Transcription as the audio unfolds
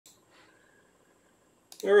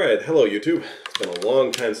Alright, hello YouTube. It's been a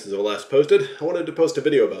long time since I last posted. I wanted to post a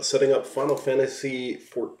video about setting up Final Fantasy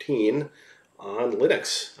XIV on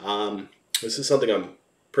Linux. This is something I'm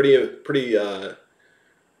pretty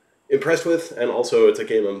impressed with, and also it's a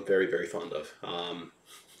game I'm very fond of.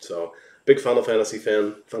 So, big Final Fantasy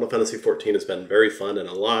fan. Final Fantasy XIV has been very fun, and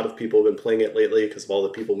a lot of people have been playing it lately because of all the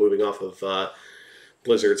people moving off of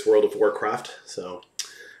Blizzard's World of Warcraft. So,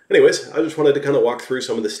 anyways, I just wanted to kind of walk through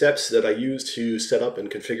some of the steps that I use to set up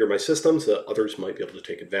and configure my system so that others might be able to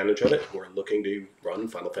take advantage of it who are looking to run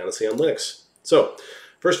Final Fantasy on Linux. So,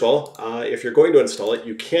 first of all, if you're going to install it,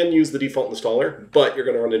 you can use the default installer, but you're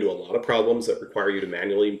going to run into a lot of problems that require you to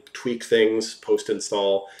manually tweak things,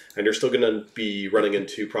 post-install, and you're still going to be running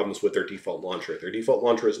into problems with their default launcher. Their default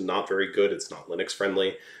launcher is not very good. It's not Linux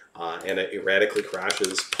friendly. And it erratically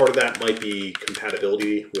crashes. Part of that might be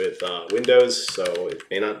compatibility with Windows, so it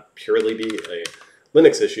may not purely be a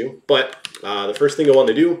Linux issue. But the first thing you'll want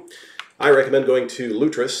to do, I recommend going to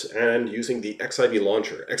Lutris and using the FFXIV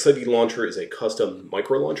launcher. FFXIV launcher is a custom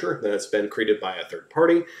micro launcher that's been created by a third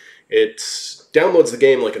party. It downloads the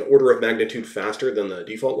game like an order of magnitude faster than the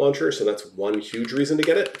default launcher, so that's one huge reason to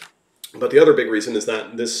get it. But the other big reason is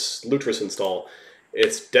that this Lutris install,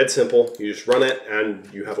 it's dead simple. You just run it and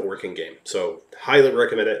you have a working game. So highly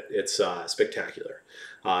recommend it. It's spectacular.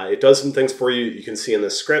 It does some things for you. You can see in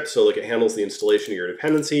this script. So like it handles the installation of your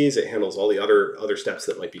dependencies. It handles all the other steps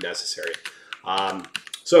that might be necessary. I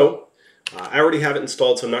already have it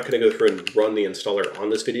installed, so I'm not going to go through and run the installer on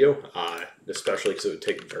this video, especially because it would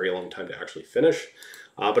take a very long time to actually finish.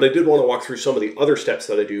 But I did want to walk through some of the other steps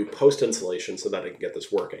that I do post-installation so that I can get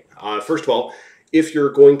this working. First of all, if you're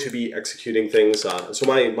going to be executing things, so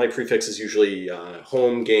my prefix is usually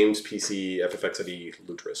home, games, PC, FFXIV,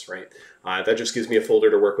 Lutris, right? That just gives me a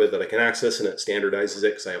folder to work with that I can access, and it standardizes it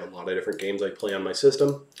because I have a lot of different games I play on my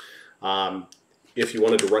system. If you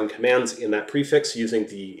wanted to run commands in that prefix using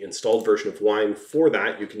the installed version of Wine for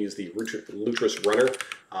that, you can use the Lutris runner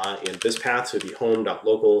in this path, so it'd be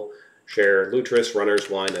home.local share Lutris, runners,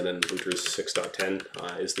 wine, and then Lutris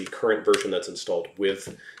 6.10 is the current version that's installed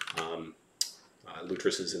with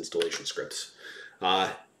Lutris's installation scripts.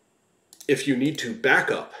 If you need to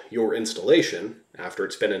back up your installation after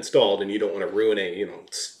it's been installed and you don't want to ruin a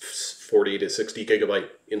 40 to 60 gigabyte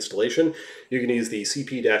installation, you can use the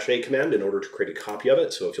cp-a command in order to create a copy of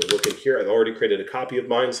it. So if you'll look in here, I've already created a copy of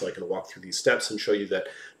mine, so I can walk through these steps and show you that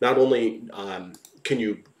not only can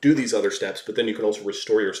you do these other steps, but then you can also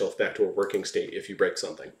restore yourself back to a working state if you break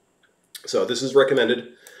something. So this is recommended.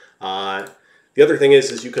 The other thing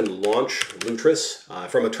is you can launch Lutris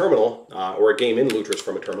from a terminal or a game in Lutris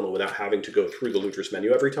from a terminal without having to go through the Lutris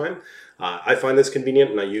menu every time. I find this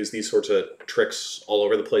convenient, and I use these sorts of tricks all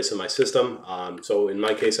over the place in my system. So in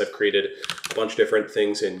my case, I've created a bunch of different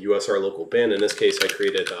things in USR local bin. In this case, I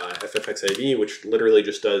created FFXIV, which literally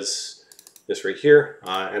just does this right here,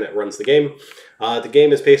 and it runs the game. The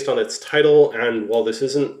game is based on its title, and while this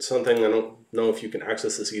isn't something, I don't know if you can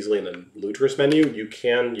access this easily in the Lutris menu, you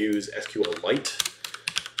can use SQLite,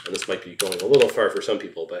 and this might be going a little far for some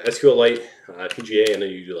people, but SQLite, PGA, and then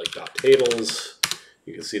you do like .tables.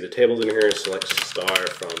 You can see the tables in here, select star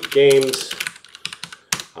from games,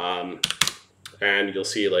 and you'll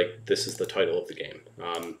see like this is the title of the game.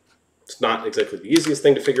 It's not exactly the easiest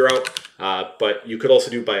thing to figure out, but you could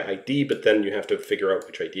also do by ID, but then you have to figure out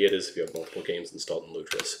which ID it is if you have multiple games installed in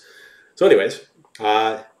Lutris. So anyways,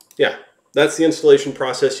 yeah, that's the installation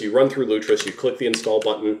process. You run through Lutris, you click the install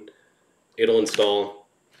button, it'll install.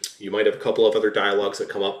 You might have a couple of other dialogues that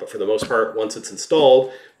come up, but for the most part, once it's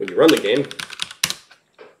installed, when you run the game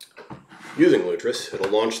using Lutris, it'll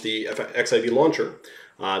launch the FFXIV launcher.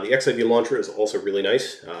 The FFXIV launcher is also really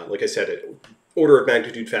nice. Like I said, order of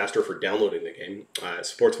magnitude faster for downloading the game. It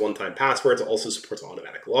supports one-time passwords, it also supports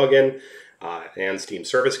automatic login and Steam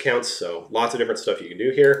service accounts, so lots of different stuff you can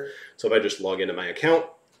do here. So if I just log into my account,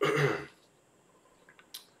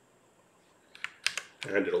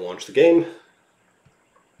 and it'll launch the game.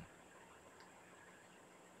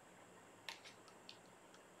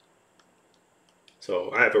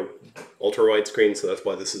 So I have a ultra-wide screen, so that's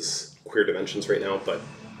why this is queer dimensions right now, but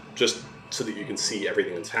just so that you can see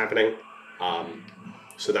everything that's happening.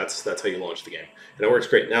 So that's how you launch the game. And it works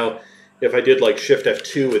great. Now, if I did like Shift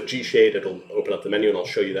F2 with GShade, it'll open up the menu, and I'll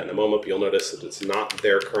show you that in a moment, but you'll notice that it's not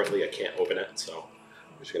there currently. I can't open it, so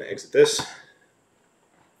I'm just going to exit this.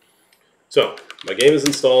 So my game is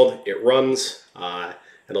installed, it runs,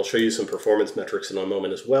 and I'll show you some performance metrics in a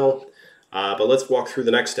moment as well. But let's walk through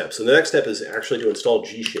the next step. So the next step is actually to install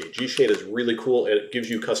GShade. GShade is really cool. It gives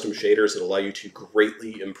you custom shaders that allow you to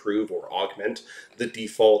greatly improve or augment the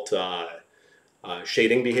default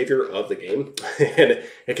shading behavior of the game, and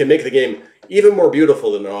it can make the game even more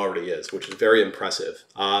beautiful than it already is, which is very impressive.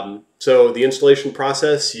 So the installation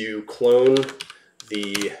process, you clone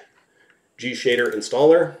the GShader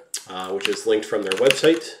installer, which is linked from their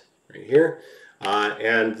website right here,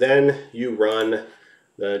 and then you run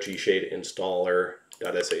the GShade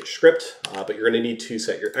installer.sh script, but you're going to need to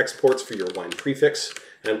set your exports for your wine prefix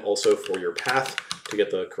and also for your path to get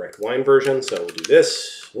the correct wine version. So we'll do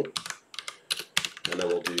this, and then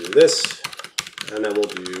we'll do this, and then we'll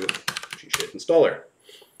do GShade installer.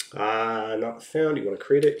 Not found. You want to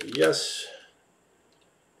create it? Yes.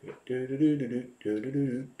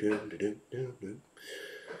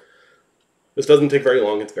 This doesn't take very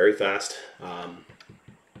long. It's very fast.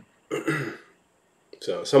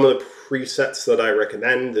 So some of the presets that I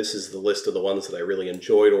recommend, this is the list of the ones that I really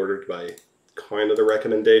enjoyed, ordered by kind of the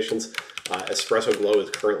recommendations. Espresso Glow is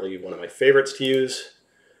currently one of my favorites to use.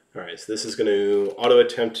 All right, so this is going to auto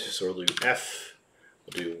attempt, so we'll do F,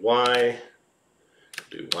 we'll do Y,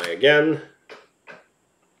 we'll do Y again,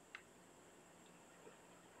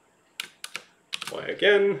 Y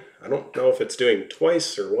again. I don't know if it's doing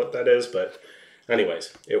twice or what that is, but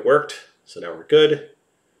anyways, it worked, so now we're good.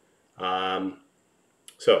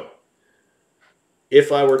 So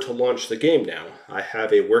if I were to launch the game now, I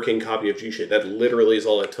have a working copy of GShade. That literally is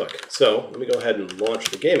all it took. So let me go ahead and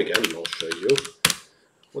launch the game again, and I'll show you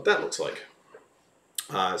what that looks like.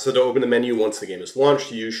 So to open the menu once the game is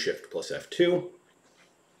launched, you use Shift plus F2.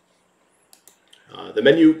 The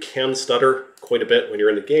menu can stutter quite a bit when you're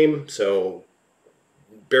in the game, so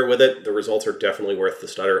bear with it. The results are definitely worth the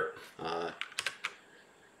stutter.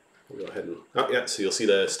 We'll go ahead and, oh yeah, so you'll see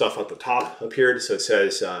the stuff at the top appeared. So it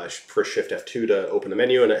says press Shift F2 to open the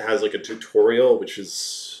menu, and it has like a tutorial, which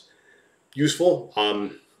is useful.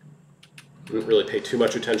 Didn't really pay too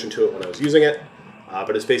much attention to it when I was using it,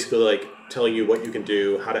 but it's basically like telling you what you can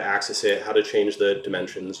do, how to access it, how to change the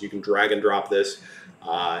dimensions. You can drag and drop this.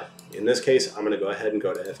 In this case, I'm going to go ahead and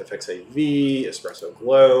go to FFXIV, Espresso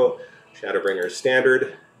Glow, Shadowbringer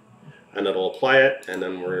Standard, and it'll apply it, and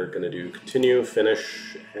then we're going to do continue,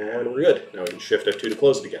 finish, and we're good. Now we can Shift F2 to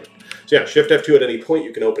close it again. So yeah, Shift F2 at any point,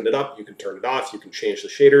 you can open it up, you can turn it off, you can change the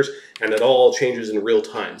shaders, and it all changes in real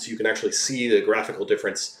time. So you can actually see the graphical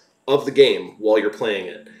difference of the game while you're playing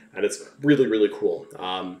it, and it's really, really cool.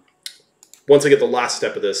 Once I get the last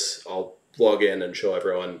step of this, I'll log in and show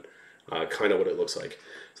everyone kind of what it looks like.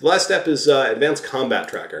 So the last step is Advanced Combat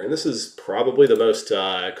Tracker, and this is probably the most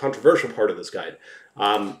controversial part of this guide.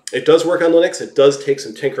 It does work on Linux. It does take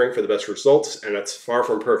some tinkering for the best results, and it's far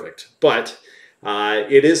from perfect. But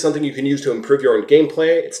it is something you can use to improve your own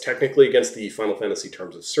gameplay. It's technically against the Final Fantasy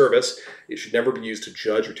terms of service. It should never be used to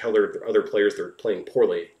judge or tell other players they're playing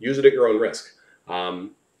poorly. Use it at your own risk.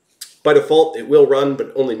 By default, it will run,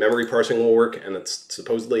 but only memory parsing will work, and it's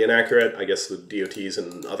supposedly inaccurate. I guess the DOTs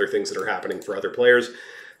and other things that are happening for other players.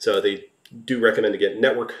 So they do recommend to get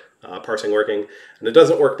network parsing working, and it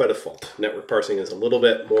doesn't work by default. Network parsing is a little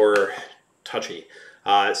bit more touchy.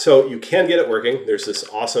 So you can get it working. There's this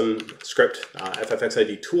awesome script,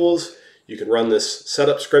 FFXIV tools. You can run this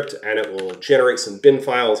setup script, and it will generate some bin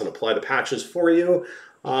files and apply the patches for you.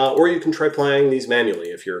 Or you can try applying these manually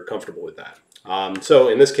if you're comfortable with that. So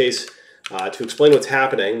in this case, to explain what's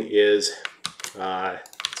happening is,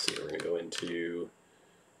 let's see, we're going to go into,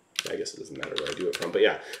 I guess it doesn't matter where I do it from, but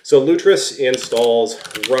yeah. So Lutris installs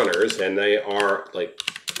runners, and they are like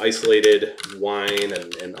isolated wine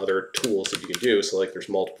and other tools that you can do. So like there's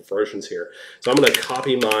multiple versions here. So I'm going to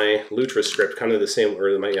copy my Lutris script kind of the same,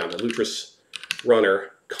 or my Lutris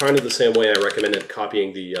runner, kind of the same way I recommended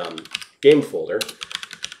copying the game folder.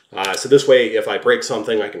 So this way, if I break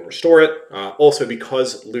something, I can restore it. Also,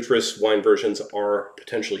 because Lutris wine versions are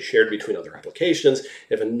potentially shared between other applications,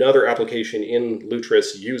 if another application in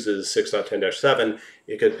Lutris uses 6.10-7,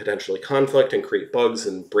 it could potentially conflict and create bugs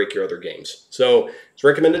and break your other games. So it's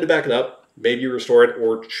recommended to back it up, maybe restore it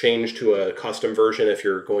or change to a custom version if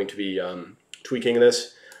you're going to be tweaking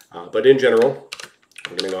this. But in general,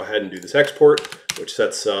 we're going to go ahead and do this export, which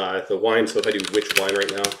sets the wine. So if I do which wine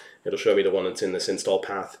right now, it'll show me the one that's in this install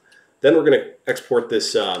path. Then we're going to export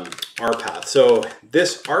this R path. So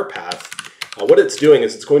this R path, what it's doing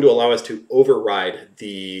is it's going to allow us to override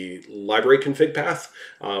the library config path.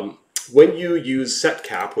 When you use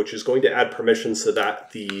setcap, which is going to add permissions so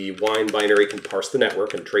that the wine binary can parse the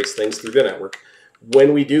network and trace things through the network,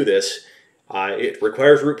 when we do this, it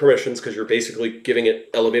requires root permissions because you're basically giving it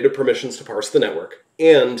elevated permissions to parse the network.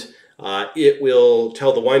 And it will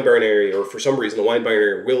tell the wine binary, or for some reason the wine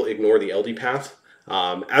binary will ignore the LD path.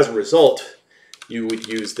 As a result, you would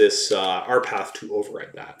use this RPath to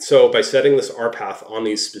override that. So by setting this RPath on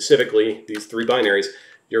these specifically, these three binaries,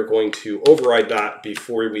 you're going to override that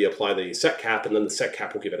before we apply the set cap, and then the set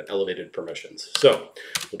cap will give it elevated permissions. So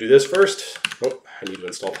we'll do this first. Oh, I need to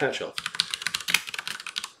install patch health.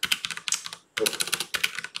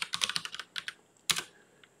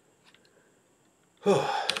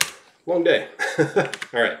 Oh. Long day.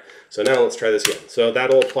 All right, so now let's try this again. So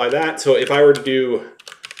that'll apply that. So if I were to do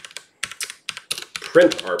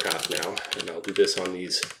print RPath now, and I'll do this on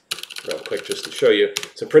these real quick just to show you.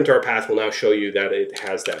 So print RPath will now show you that it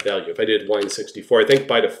has that value. If I did wine64, I think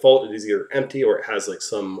by default it is either empty or it has like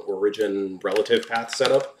some origin relative path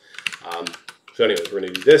set up. So anyways, we're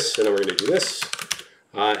going to do this, and then we're going to do this.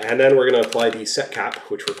 And then we're going to apply the set cap,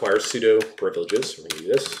 which requires sudo privileges. We're going to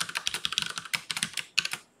do this.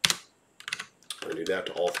 We're going to do that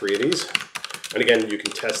to all three of these. And again, you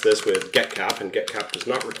can test this with getCap, and getCap does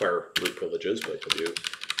not require root privileges, but you'll do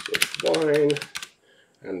with wine.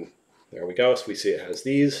 And there we go. So we see it has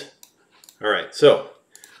these. All right. So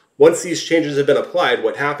once these changes have been applied,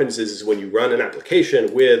 what happens is when you run an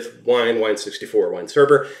application with wine64, wine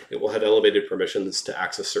server, it will have elevated permissions to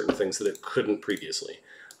access certain things that it couldn't previously.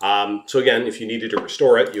 So again, if you needed to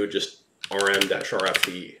restore it, you would just rm-rf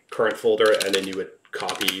the current folder, and then you would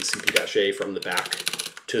copy cp-a from the back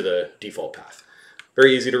to the default path.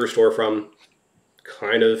 Very easy to restore from,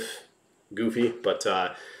 kind of goofy, but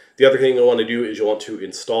the other thing you'll want to do is you'll want to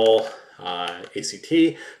install ACT.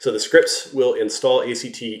 So the scripts will install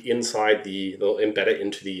ACT inside they'll embed it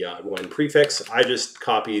into the wine prefix. I just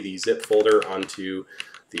copy the zip folder onto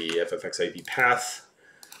the FFXIV path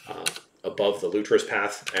above the Lutris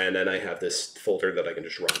path, and then I have this folder that I can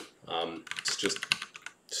just run. It's just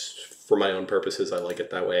for my own purposes, I like it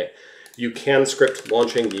that way. You can script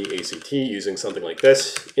launching the ACT using something like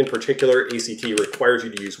this. In particular, ACT requires you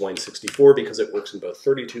to use wine64 because it works in both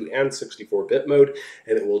 32 and 64-bit mode,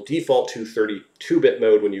 and it will default to 32-bit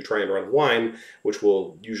mode when you try and run wine, which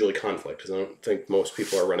will usually conflict, because I don't think most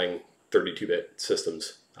people are running 32-bit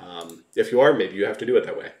systems. If you are, maybe you have to do it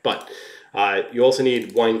that way. But you also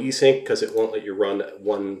need wine esync because it won't let you run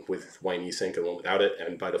one with wine esync and one without it,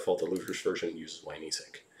 and by default the Lutris version uses wine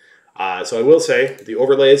esync. So I will say the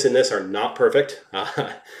overlays in this are not perfect.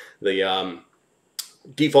 The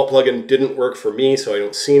default plugin didn't work for me, so I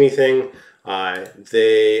don't see anything.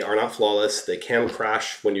 They are not flawless. They can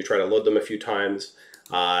crash when you try to load them a few times.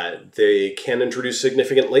 They can introduce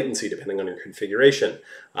significant latency depending on your configuration.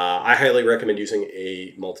 I highly recommend using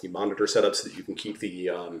a multi-monitor setup so that you can keep the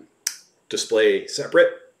display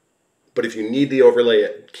separate. But if you need the overlay,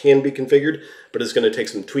 it can be configured, but it's going to take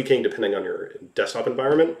some tweaking depending on your desktop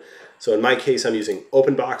environment. So in my case, I'm using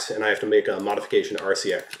OpenBox, and I have to make a modification to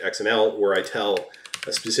RCXML where I tell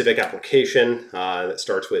a specific application that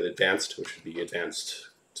starts with advanced, which would be advanced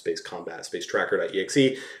space combat space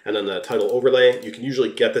tracker.exe, and then the title overlay. You can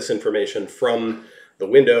usually get this information from the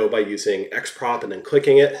window by using xprop and then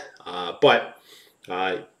clicking it, but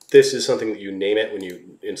this is something that you name it when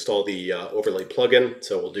you install the overlay plugin,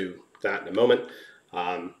 so we'll do that in a moment.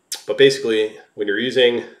 But basically, when you're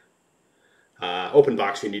using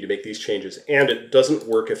OpenBox, you need to make these changes, and it doesn't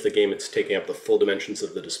work if the game is taking up the full dimensions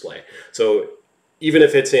of the display. So even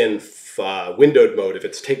if it's in windowed mode, if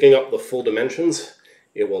it's taking up the full dimensions,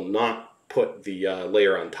 it will not put the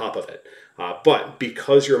layer on top of it. But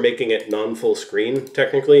because you're making it non-full screen,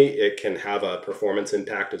 technically, it can have a performance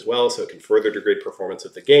impact as well, so it can further degrade performance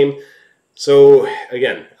of the game. So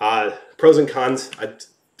again, pros and cons. I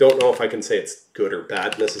don't know if I can say it's good or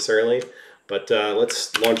bad necessarily, but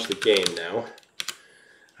let's launch the game now.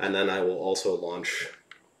 And then I will also launch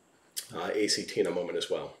ACT in a moment as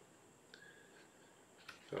well.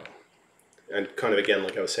 And kind of again,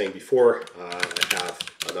 like I was saying before, I have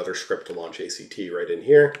another script to launch ACT right in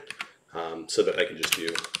here, so that I can just do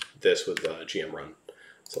this with GM run.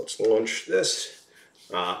 So let's launch this.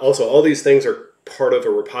 Also, all these things are part of a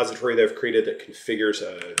repository that I've created that configures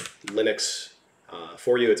Linux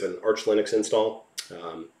for you. It's an Arch Linux install.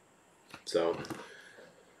 So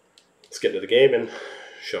let's get into the game and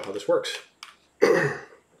show how this works.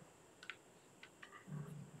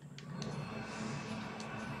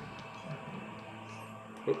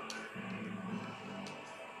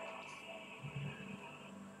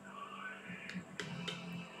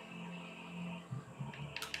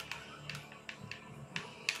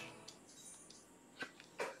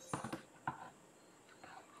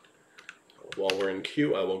 While we're in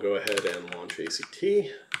queue, I will go ahead and launch ACT.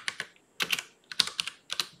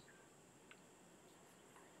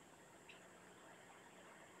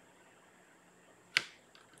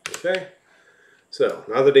 Okay, So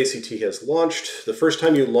now that ACT has launched, the first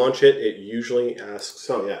time you launch it, it usually asks,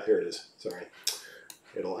 oh yeah, here it is, sorry.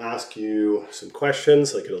 It'll ask you some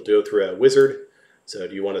questions, like it'll do it through a wizard. So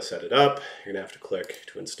do you want to set it up? You're gonna have to click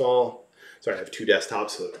to install. Sorry, I have two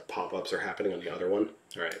desktops, so the pop-ups are happening on the other one.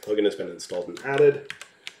 All right, plugin has been installed and added.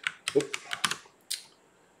 Oop.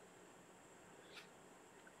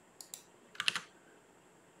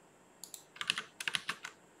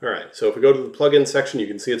 All right, so if we go to the plugin section, you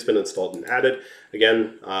can see it's been installed and added.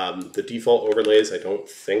 Again, the default overlays I don't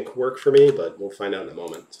think work for me, but we'll find out in a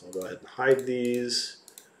moment. So I'll go ahead and hide these,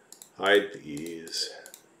 because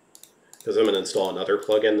I'm going to install another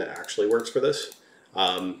plugin that actually works for this.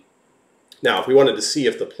 Now, if we wanted to see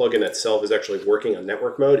if the plugin itself is actually working on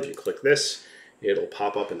network mode, if you click this, it'll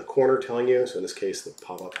pop up in the corner telling you. So in this case, the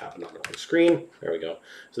pop-up happened on the screen. There we go.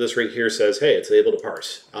 So this right here says, hey, it's able to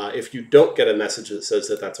parse. If you don't get a message that says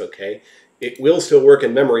that that's okay, it will still work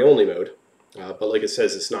in memory-only mode. But like it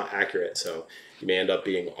says, it's not accurate. So you may end up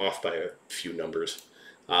being off by a few numbers.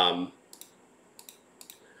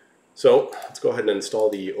 So let's go ahead and install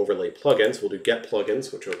the overlay plugins. We'll do get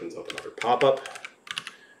plugins, which opens up another pop-up.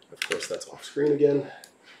 Of course, that's off screen again.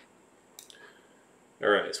 All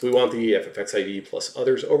right, so we want the FFXIV plus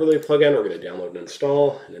others overlay plugin. We're going to download and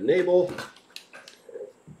install and enable.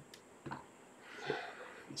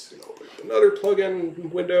 It's going to open up another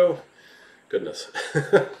plugin window. Goodness.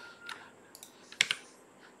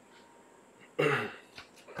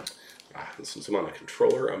 Since I'm on a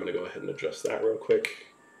controller, I'm going to go ahead and adjust that real quick.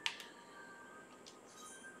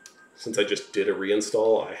 Since I just did a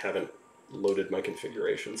reinstall, I haven't loaded my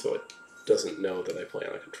configuration, so it doesn't know that I play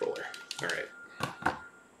on a controller. All right.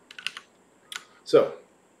 So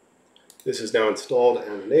this is now installed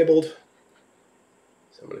and enabled.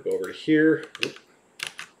 So I'm going to go over to here.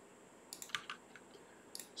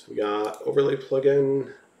 So we got overlay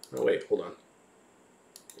plugin. Oh wait, hold on.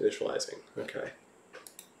 Initializing. Okay.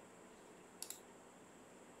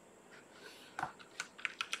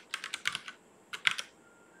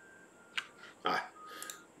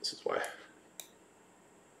 This is why.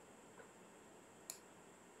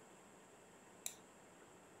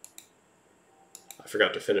 I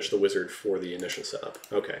forgot to finish the wizard for the initial setup.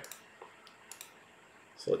 Okay.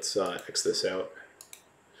 So let's X this out.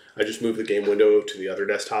 I just moved the game window to the other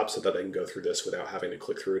desktop so that I can go through this without having to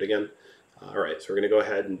click through it again. All right, so we're going to go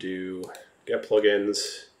ahead and do get plugins,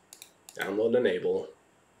 download and enable.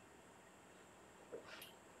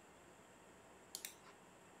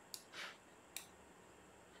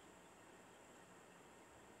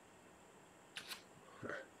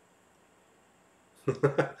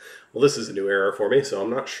 Well, this is a new error for me, so I'm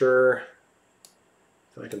not sure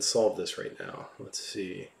if I can solve this right now. Let's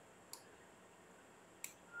see.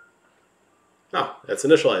 Oh, that's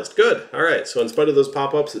initialized. Good. All right. So in spite of those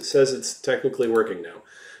pop-ups, it says it's technically working now.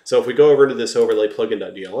 So if we go over to this overlay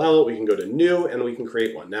plugin.dll, we can go to new and we can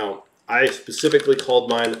create one. Now, I specifically called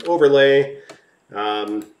mine overlay.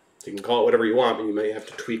 You can call it whatever you want, but you may have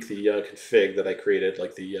to tweak the config that I created,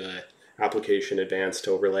 like the application advanced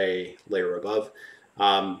overlay layer above.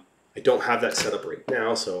 I don't have that set up right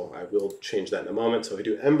now, so I will change that in a moment. So if I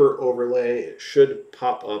do Ember overlay, it should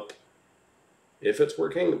pop up if it's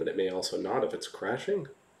working, but it may also not if it's crashing.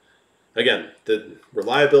 Again, the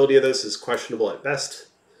reliability of this is questionable at best.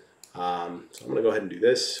 So I'm going to go ahead and do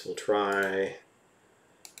this. We'll try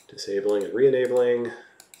disabling and re-enabling,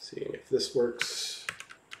 seeing if this works.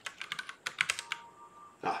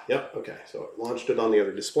 Yep, okay, so it launched it on the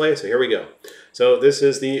other display, so here we go. So this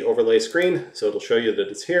is the overlay screen, so it'll show you that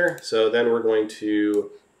it's here. So then we're going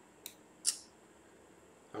to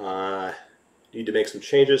need to make some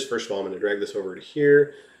changes. First of all, I'm going to drag this over to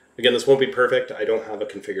here. Again, this won't be perfect. I don't have a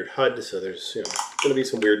configured HUD, so there's going to be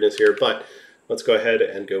some weirdness here, but let's go ahead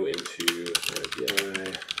and go into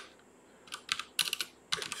API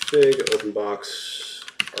config openbox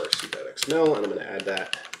rc.xml, and I'm going to add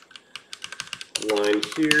that line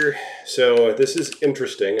here. So this is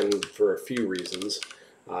interesting, and for a few reasons.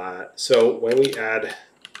 So when we add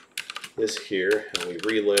this here and we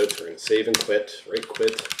reload, so we're going to save and quit, right quit,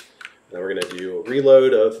 and then we're going to do a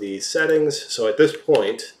reload of the settings. So at this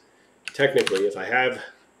point, technically, if I have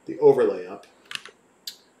the overlay up,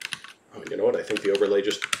 oh, you know what? I think the overlay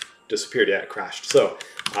just disappeared. Yeah, it crashed. So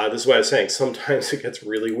this is what I was saying. Sometimes it gets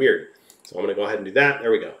really weird. So I'm going to go ahead and do that. There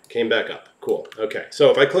we go. It came back up. Cool. Okay. So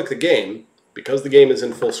if I click the game, because the game is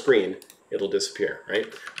in full screen, it'll disappear, right?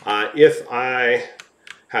 If I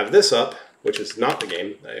have this up, which is not the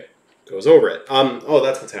game, it goes over it. Oh,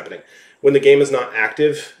 that's what's happening. When the game is not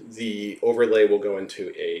active, the overlay will go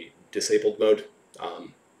into a disabled mode.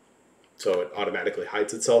 So it automatically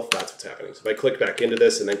hides itself. That's what's happening. So if I click back into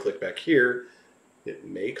this and then click back here, it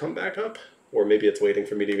may come back up, or maybe it's waiting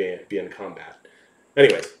for me to be in combat.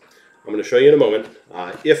 Anyways, I'm going to show you in a moment.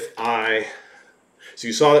 So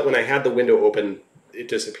you saw that when I had the window open, it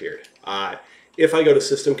disappeared. If I go to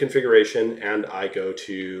System Configuration and I go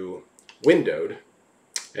to Windowed,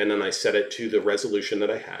 and then I set it to the resolution that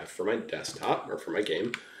I have for my desktop, or for my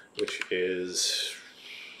game, which is,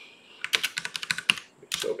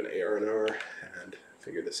 just open AR&R and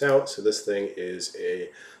figure this out. So this thing is a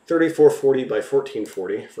 3440 by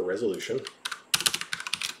 1440 for resolution.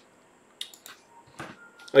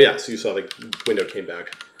 Oh yeah, so you saw the window came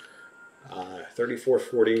back.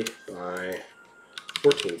 3440 by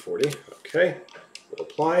 1440. Okay, we'll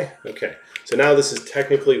apply. Okay, so now this is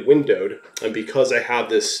technically windowed, and because I have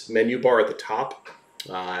this menu bar at the top,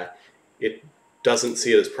 it doesn't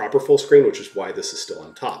see it as proper full screen, which is why this is still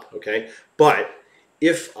on top. Okay, but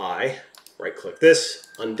if I right-click this,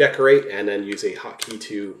 undecorate, and then use a hotkey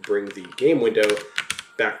to bring the game window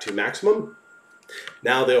back to maximum,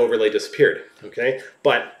 now the overlay disappeared. Okay,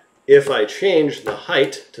 but if I change the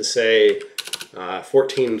height to say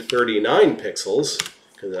 1439 pixels,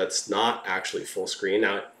 because that's not actually full screen.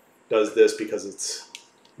 Now it does this because it's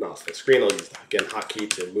not full screen. I'll use the, again, hotkey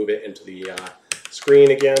to move it into the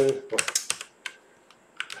screen again. Oh.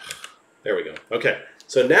 There we go. Okay,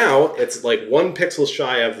 so now it's like 1 pixel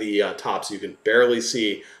shy of the top, so you can barely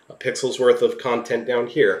see a pixel's worth of content down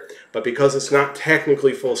here. But because it's not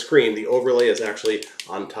technically full screen, the overlay is actually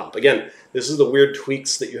on top. Again, this is the weird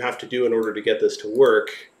tweaks that you have to do in order to get this to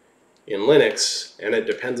work in Linux, and it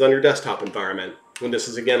depends on your desktop environment. And this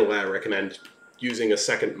is, again, why I recommend using a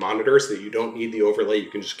second monitor so that you don't need the overlay.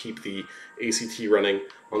 You can just keep the ACT running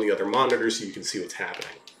on the other monitor so you can see what's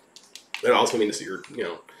happening. It also means that your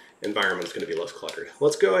environment is going to be less cluttered.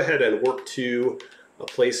 Let's go ahead and work to a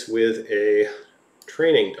place with a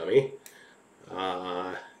training dummy.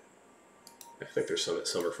 I think there's some at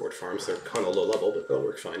Summerford Farms. They're kind of low level, but they'll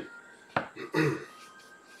work fine.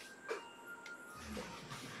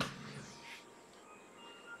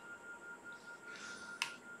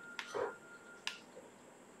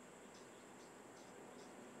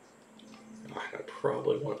 I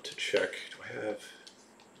probably want to check, do I have...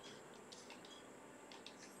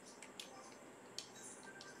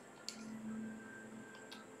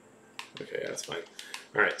 Okay, yeah, that's fine.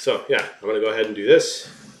 All right, so yeah, I'm going to go ahead and do this.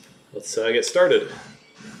 Let's get started.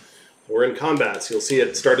 We're in combat, so you'll see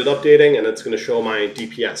it started updating, and it's going to show my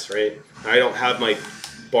DPS, right? I don't have my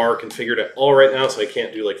bar configured at all right now, so I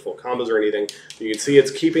can't do like full combos or anything. But you can see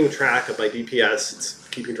it's keeping track of my DPS, it's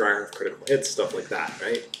keeping track of critical hits, stuff like that,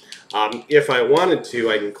 right? If I wanted to,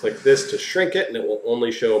 I can click this to shrink it, and it will only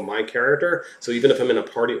show my character. So even if I'm in a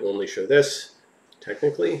party, it will only show this,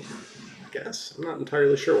 technically. I guess. I'm not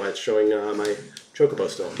entirely sure why it's showing my Chocobo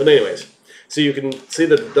still. But anyways, so you can see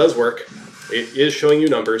that it does work. It is showing you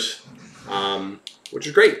numbers, which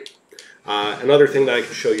is great. Another thing that I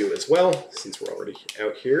can show you as well, since we're already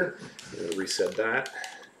out here, I'm going to reset that.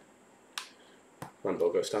 Come on,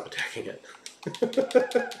 Bogo, stop attacking it.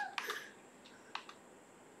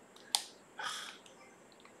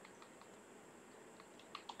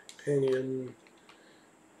 Companion,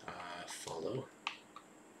 follow.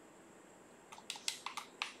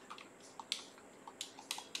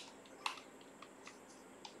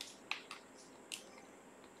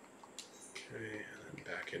 Okay, and then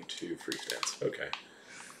back into free stance. Okay,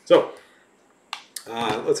 so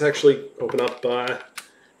let's actually open up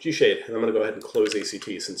GShade, and I'm going to go ahead and close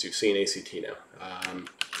ACT since you've seen ACT now.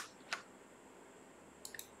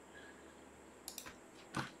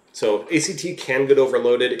 So ACT can get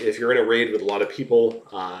overloaded if you're in a raid with a lot of people,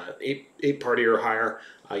 8 party or higher.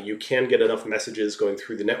 You can get enough messages going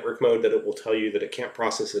through the network mode that it will tell you that it can't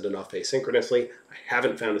process it enough asynchronously. I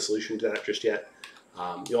haven't found a solution to that just yet.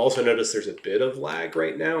 You'll also notice there's a bit of lag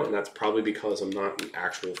right now, and that's probably because I'm not in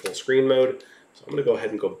actual full screen mode. So I'm going to go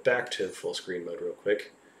ahead and go back to full screen mode real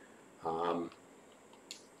quick. Border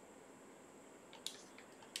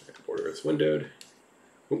is windowed.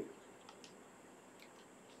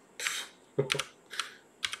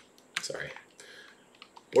 Sorry.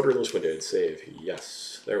 Borderless windowed, save,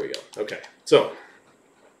 yes. There we go. Okay, so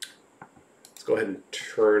let's go ahead and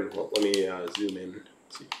turn, well, let me zoom in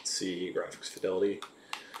so you can see graphics fidelity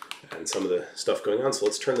and some of the stuff going on. So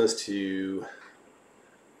let's turn this to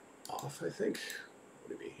off, I think.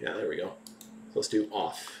 What would it be? Yeah, there we go. So let's do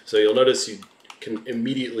off. So you'll notice you can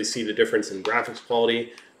immediately see the difference in graphics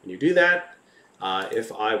quality when you do that.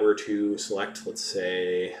 If I were to select, let's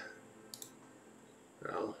say,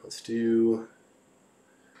 well, let's do,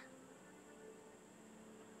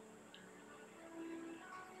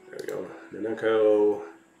 there we go, Nanako,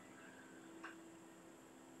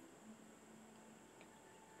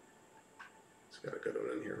 got a good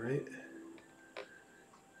one in here, right?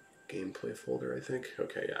 Gameplay folder, I think.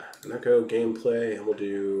 Okay, yeah. Neko, gameplay, and we'll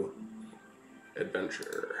do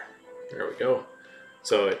adventure. There we go.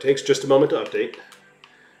 So it takes just a moment to update.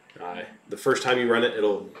 The first time you run it,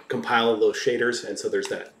 it'll compile those shaders, and so there's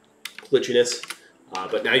that glitchiness.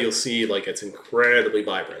 But now you'll see like it's incredibly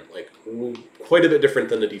vibrant, like quite a bit different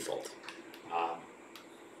than the default.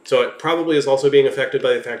 So it probably is also being affected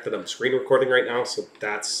by the fact that I'm screen recording right now, so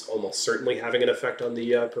that's almost certainly having an effect on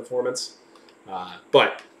the performance.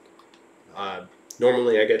 But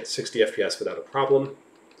normally I get 60 FPS without a problem.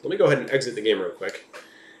 Let me go ahead and exit the game real quick.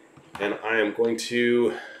 And I am going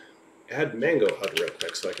to add Mango HUD real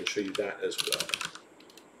quick so I can show you that as well.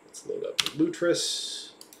 Let's load up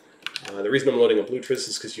Lutris. The reason I'm loading up Lutris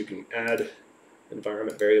is because you can add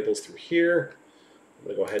environment variables through here. I'm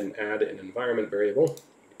going to go ahead and add an environment variable.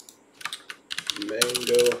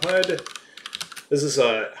 Mango HUD. This is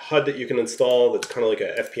a HUD that you can install that's kind of like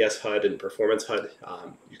a FPS HUD and performance HUD.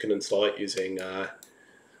 You can install it using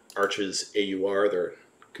Arch's AUR, their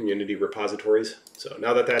community repositories. So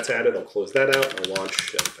now that that's added, I'll close that out and I'll launch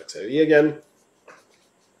FFXIV again.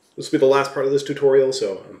 This will be the last part of this tutorial,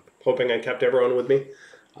 so I'm hoping I kept everyone with me.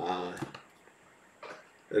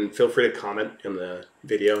 And feel free to comment in the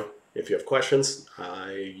video if you have questions.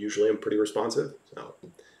 I usually am pretty responsive.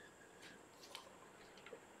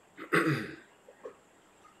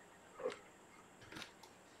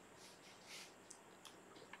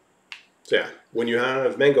 So yeah, when you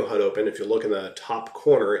have Mango HUD open, if you look in the top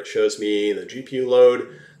corner, it shows me the GPU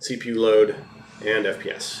load, CPU load, and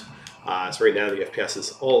FPS. So right now the FPS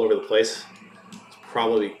is all over the place. It's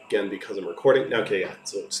probably, again, because I'm recording. Okay, yeah,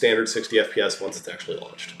 so standard 60 FPS once it's actually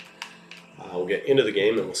launched. We'll get into the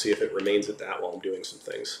game and we'll see if it remains at that while I'm doing some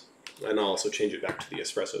things. And I'll also change it back to the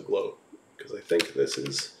espresso glow, because I think this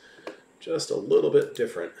is just a little bit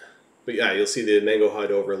different. But yeah, you'll see the Mango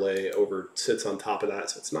HUD overlay sits on top of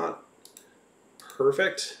that, so it's not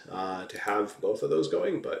perfect to have both of those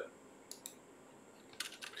going, but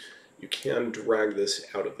you can drag this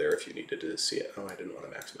out of there if you needed to see it. Oh, I didn't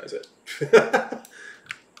want to maximize it.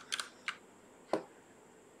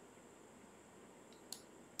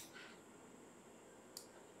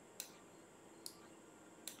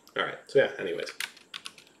 All right, so yeah, anyways.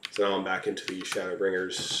 So now I'm back into the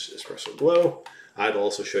Shadowbringers Espresso Glow. I'd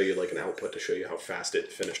also show you like an output to show you how fast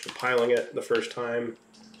it finished compiling it the first time.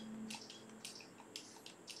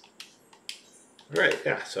 All right,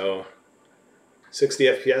 yeah, so 60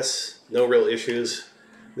 FPS, no real issues.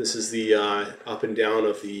 This is the up and down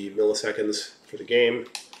of the milliseconds for the game.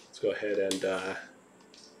 Let's go ahead and, I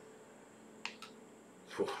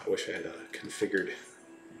wish I had a configured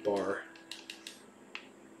bar.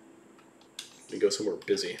 Let me go somewhere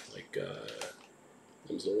busy, like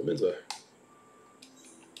Limzola Minza.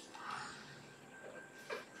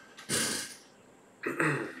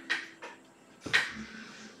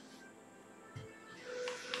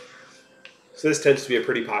 So this tends to be a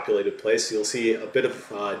pretty populated place. You'll see a bit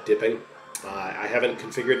of dipping. I haven't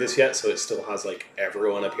configured this yet, so it still has like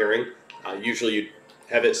everyone appearing. Usually you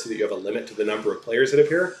have it so that you have a limit to the number of players that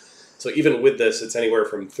appear. So even with this, it's anywhere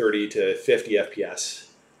from 30 to 50 FPS.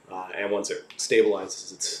 And once it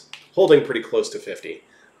stabilizes, it's holding pretty close to 50. If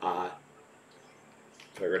I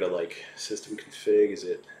go to like system config, is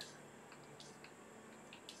it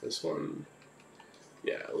this one?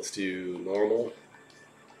 Yeah, let's do normal.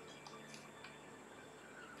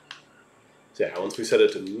 So yeah, once we set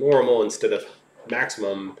it to normal instead of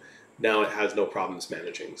maximum, now it has no problems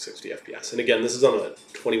managing 60 FPS. And again, this is on a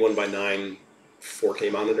 21:9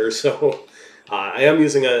 4K monitor, so I am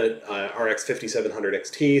using a RX 5700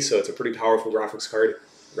 XT, so it's a pretty powerful graphics card,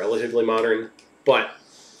 relatively modern, but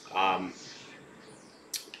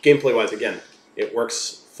gameplay-wise, again, it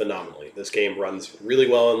works phenomenally. This game runs really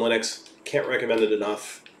well on Linux. Can't recommend it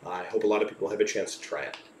enough. I hope a lot of people have a chance to try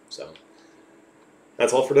it. So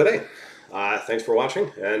that's all for today. Thanks for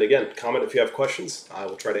watching, and again, comment if you have questions. I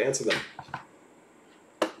will try to answer them.